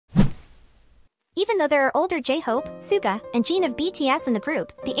Even though there are older J-Hope, Suga, and Jin of BTS in the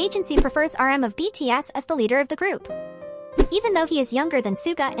group, the agency prefers RM of BTS as the leader of the group. Even though he is younger than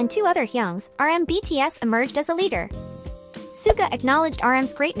Suga and two other Hyungs, RM BTS emerged as a leader. Suga acknowledged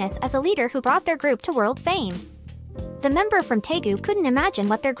RM's greatness as a leader who brought their group to world fame. The member from Taegu couldn't imagine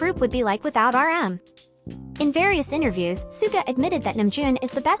what their group would be like without RM. In various interviews, Suga admitted that Namjoon is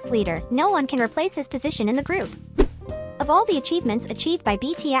the best leader, no one can replace his position in the group. Of all the achievements achieved by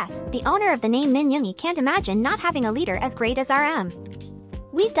BTS, the owner of the name Min Yoongi can't imagine not having a leader as great as RM.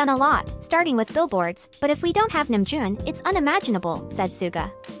 We've done a lot, starting with billboards, but if we don't have Namjoon, it's unimaginable, said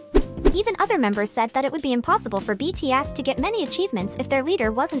Suga. Even other members said that it would be impossible for BTS to get many achievements if their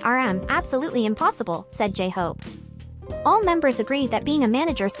leader wasn't RM, absolutely impossible, said J-Hope. All members agree that being a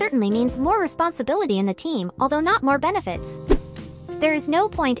manager certainly means more responsibility in the team, although not more benefits. There is no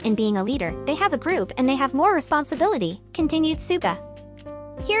point in being a leader, they have a group and they have more responsibility, continued Suga.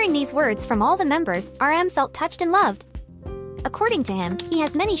 Hearing these words from all the members, RM felt touched and loved. According to him, he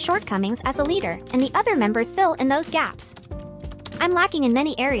has many shortcomings as a leader, and the other members fill in those gaps. I'm lacking in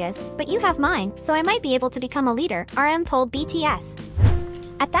many areas, but you have mine, so I might be able to become a leader, RM told BTS.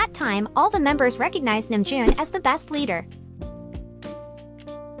 At that time, all the members recognized Namjoon as the best leader.